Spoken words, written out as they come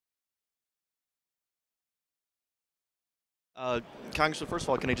Uh, Congressman, first of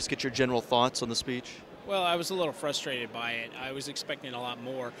all, can I just get your general thoughts on the speech? Well, I was a little frustrated by it. I was expecting a lot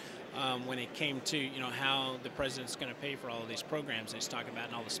more when it came to how the president's going to pay for all of these programs he's talking about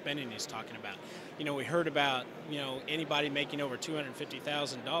and all the spending he's talking about. We heard about anybody making over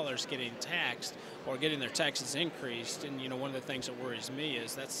 $250,000 getting taxed or getting their taxes increased, and one of the things that worries me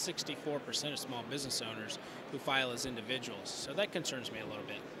is that's 64% of small business owners who file as individuals. So that concerns me a little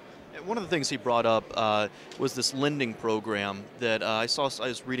bit. One of the things he brought up was this lending program that I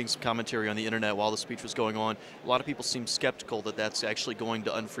was reading some commentary on the internet while the speech was going on. A lot of people seem skeptical that that's actually going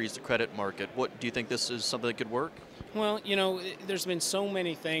to unfreeze the credit market. What do you think this is something that could work? Well, there's been so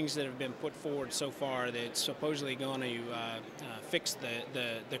many things that have been put forward so far that's supposedly going to fix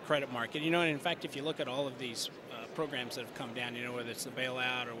the credit market. And in fact, if you look at all of these programs that have come down, whether it's the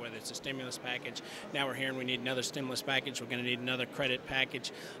bailout or whether it's a stimulus package, now we're hearing we need another stimulus package, we're going to need another credit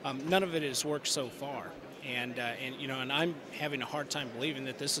package. None of it has worked so far. And I'm having a hard time believing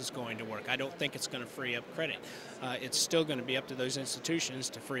that this is going to work. I don't think it's going to free up credit. It's still going to be up to those institutions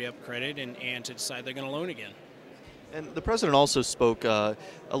to free up credit and to decide they're going to loan again. And the president also spoke a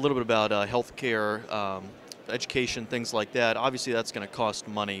little bit about health care, education, things like that. Obviously, that's going to cost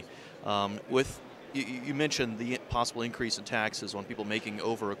money. You mentioned the possible increase in taxes on people making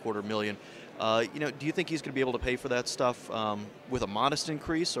over $250,000. Do you think he's going to be able to pay for that stuff with a modest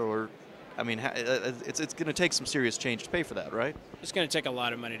increase, or? I mean, it's going to take some serious change to pay for that, right? It's going to take a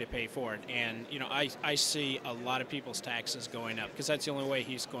lot of money to pay for it. And, I see a lot of people's taxes going up because that's the only way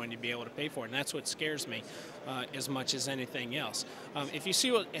he's going to be able to pay for it. And that's what scares me as much as anything else. If you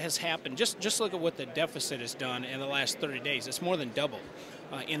see what has happened, just look at what the deficit has done in the last 30 days. It's more than doubled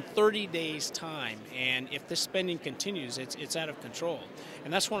in 30 days' time. And if this spending continues, it's out of control.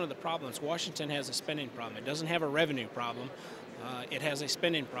 And that's one of the problems. Washington has a spending problem. It doesn't have a revenue problem. It has a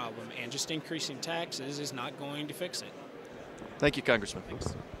spending problem, and just increasing taxes is not going to fix it. Thank you, Congressman.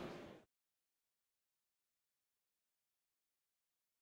 Thanks.